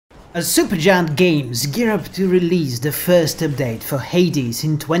As Supergiant Games gear up to release the first update for Hades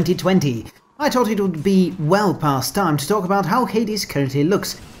in 2020, I thought it would be well past time to talk about how Hades currently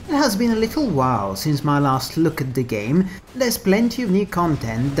looks. It has been a little while since my last look at the game, and there's plenty of new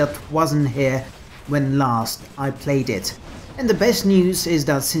content that wasn't here when last I played it. And the best news is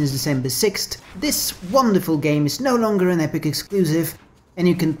that since December 6th, this wonderful game is no longer an Epic exclusive, and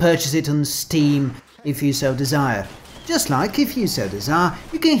you can purchase it on Steam if you so desire. Just like, if you so desire,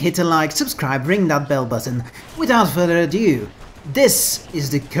 you can hit a like, subscribe, ring that bell button. Without further ado, this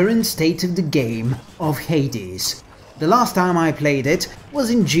is the current state of the game of Hades. The last time I played it was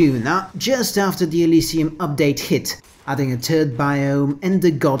in June, just after the Elysium update hit, adding a third biome and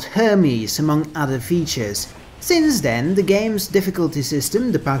the god Hermes among other features. Since then, the game's difficulty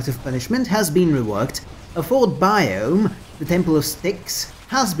system, the Pact of Punishment, has been reworked, a fourth biome, the Temple of Styx,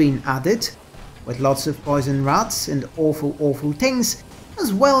 has been added, with lots of poison rats and awful things,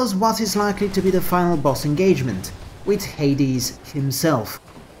 as well as what is likely to be the final boss engagement, with Hades himself.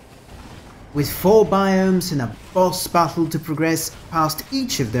 With 4 biomes and a boss battle to progress past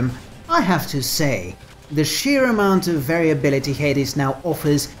each of them, I have to say, the sheer amount of variability Hades now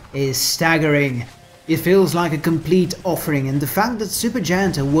offers is staggering. It feels like a complete offering, and the fact that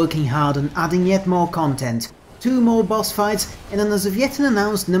Supergiant are working hard on adding yet more content, 2 more boss fights, and an as of yet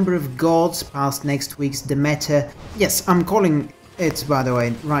unannounced number of gods past next week's Demeter. Yes, I'm calling it, by the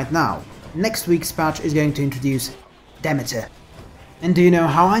way, right now. Next week's patch is going to introduce Demeter. And do you know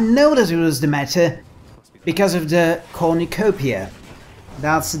how I know that it was Demeter? Because of the cornucopia.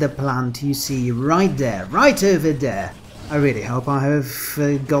 That's the plant you see right there, right over there. I really hope I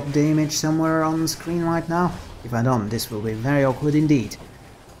have got the image somewhere on the screen right now. If I don't, this will be very awkward indeed.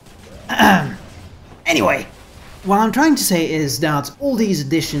 Anyway, what I'm trying to say is that all these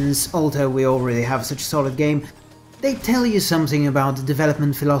additions, although we already have such a solid game, they tell you something about the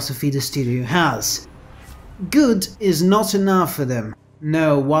development philosophy the studio has. Good is not enough for them.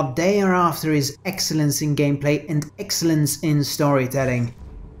 No, what they are after is excellence in gameplay and excellence in storytelling.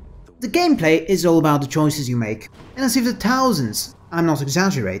 The gameplay is all about the choices you make, and as if the thousands, I'm not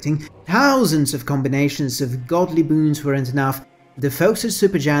exaggerating, thousands of combinations of godly boons weren't enough, the folks at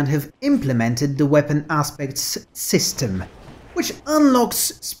Supergiant have implemented the weapon aspects system, which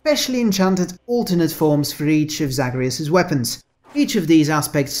unlocks specially enchanted alternate forms for each of Zagreus' weapons. Each of these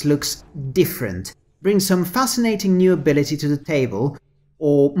aspects looks different, brings some fascinating new ability to the table,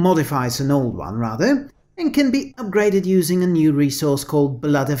 or modifies an old one rather, and can be upgraded using a new resource called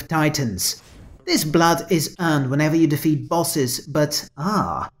Blood of Titans. This blood is earned whenever you defeat bosses, but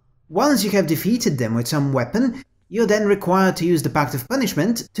once you have defeated them with some weapon, you're then required to use the Pact of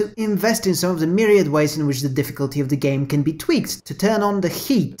Punishment to invest in some of the myriad ways in which the difficulty of the game can be tweaked to turn on the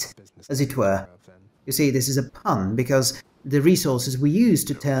heat, as it were. You see, this is a pun, because the resources we use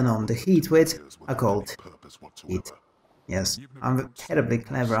to turn on the heat with are called heat. Yes, I'm terribly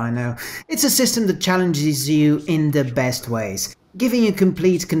clever, I know. It's a system that challenges you in the best ways, giving you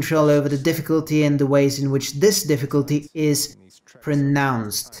complete control over the difficulty and the ways in which this difficulty is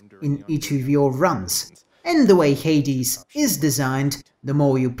pronounced in each of your runs. And the way Hades is designed, the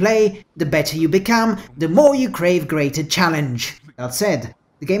more you play, the better you become, the more you crave greater challenge. That said,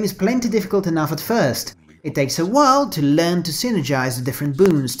 the game is plenty difficult enough at first. It takes a while to learn to synergize the different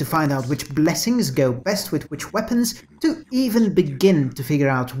boons, to find out which blessings go best with which weapons, to even begin to figure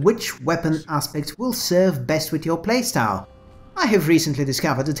out which weapon aspect will serve best with your playstyle. I have recently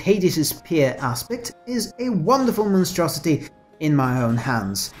discovered that Hades' Spear aspect is a wonderful monstrosity in my own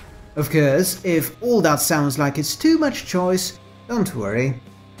hands. Of course, if all that sounds like it's too much choice, don't worry.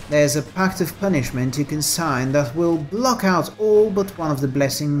 There's a Pact of Punishment you can sign that will block out all but one of the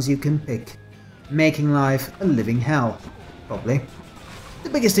blessings you can pick, making life a living hell, probably. The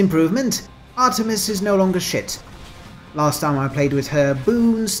biggest improvement? Artemis is no longer shit. Last time I played with her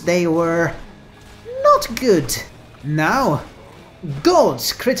boons, they were not good. Now,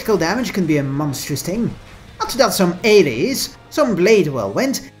 God's critical damage can be a monstrous thing. Add to that some Ares, some Blade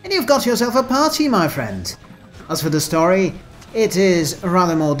Whirlwind, and you've got yourself a party, my friend. As for the story, it is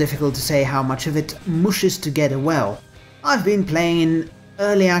rather more difficult to say how much of it mushes together well. I've been playing in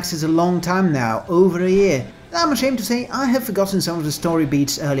early access a long time now, over a year, and I'm ashamed to say I have forgotten some of the story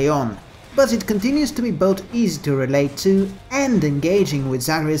beats early on, but it continues to be both easy to relate to and engaging with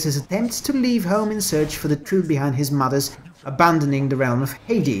Zagreus' attempts to leave home in search for the truth behind his mother's abandoning the realm of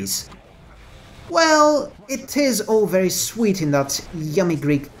Hades. Well, it is all very sweet in that yummy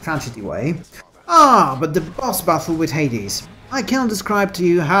Greek tragedy way. But the boss battle with Hades. I cannot describe to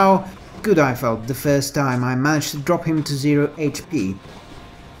you how good I felt the first time I managed to drop him to 0 HP.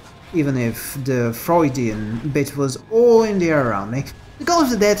 Even if the Freudian bit was all in the air around me, the God of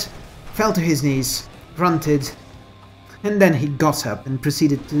the Dead fell to his knees, grunted, and then he got up and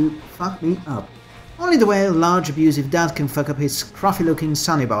proceeded to fuck me up. Only the way a large abusive dad can fuck up his scruffy-looking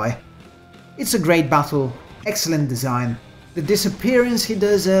sonny boy. It's a great battle, excellent design. The disappearance he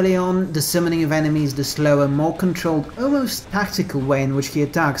does early on, the summoning of enemies, the slower, more controlled, almost tactical way in which he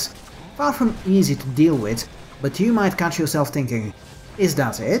attacks, far from easy to deal with, but you might catch yourself thinking, is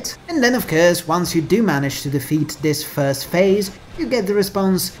that it? And then of course, once you do manage to defeat this first phase, you get the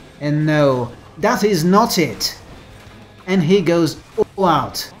response, and no, that is not it. And he goes all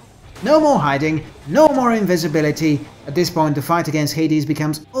out. No more hiding, no more invisibility. At this point the fight against Hades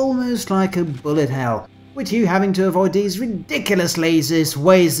becomes almost like a bullet hell, with you having to avoid these ridiculous lasers,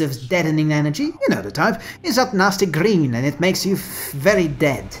 waves of deadening energy, you know the type, is that nasty green and it makes you very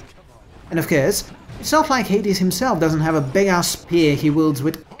dead. And of course, it's not like Hades himself doesn't have a big ass spear he wields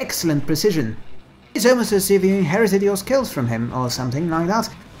with excellent precision. It's almost as if you inherited your skills from him or something like that,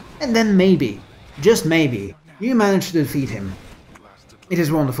 and then maybe, just maybe, you manage to defeat him. It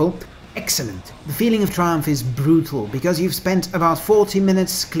is wonderful, excellent. The feeling of triumph is brutal because you've spent about 40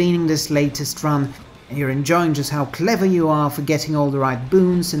 minutes cleaning this latest run and you're enjoying just how clever you are for getting all the right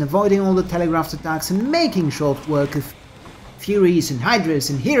boons and avoiding all the telegraphed attacks and making short work of Furies and Hydras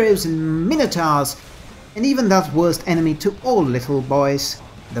and Heroes and Minotaurs and even that worst enemy to all little boys,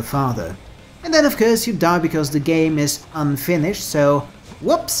 the father. And then of course you die because the game is unfinished, so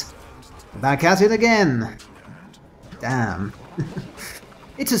whoops, back at it again. Damn.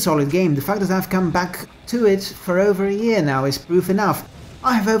 It's a solid game. The fact that I've come back to it for over a year now is proof enough.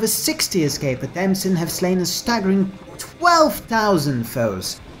 I have over 60 escape attempts and have slain a staggering 12,000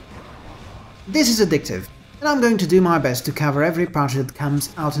 foes. This is addictive, and I'm going to do my best to cover every part that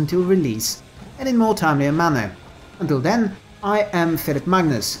comes out until release, and in more timely a manner. Until then, I am Philip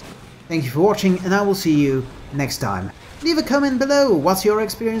Magnus. Thank you for watching, and I will see you next time. Leave a comment below. What's your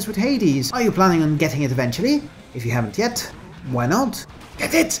experience with Hades? Are you planning on getting it eventually? If you haven't yet, why not?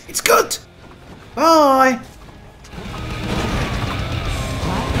 Get it! It's good! Bye!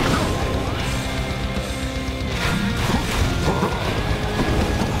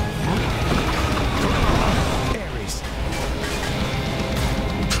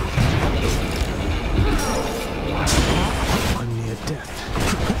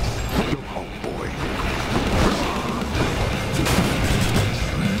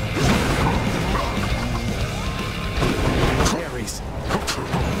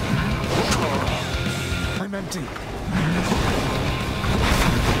 Empty.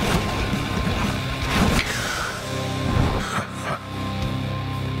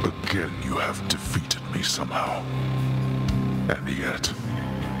 Again, you have defeated me somehow. And yet,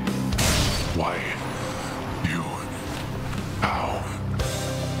 why? You? How?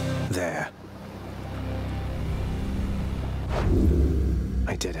 There.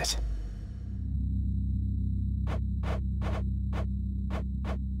 I did it.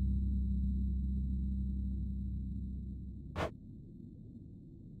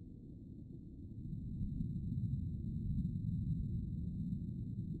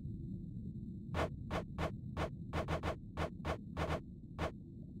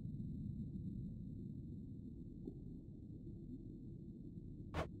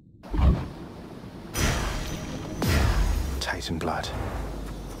 Titan blood.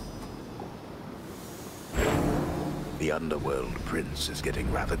 The Underworld Prince is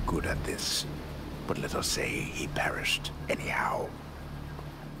getting rather good at this, but let us say he perished anyhow.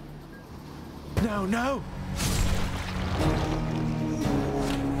 No, no!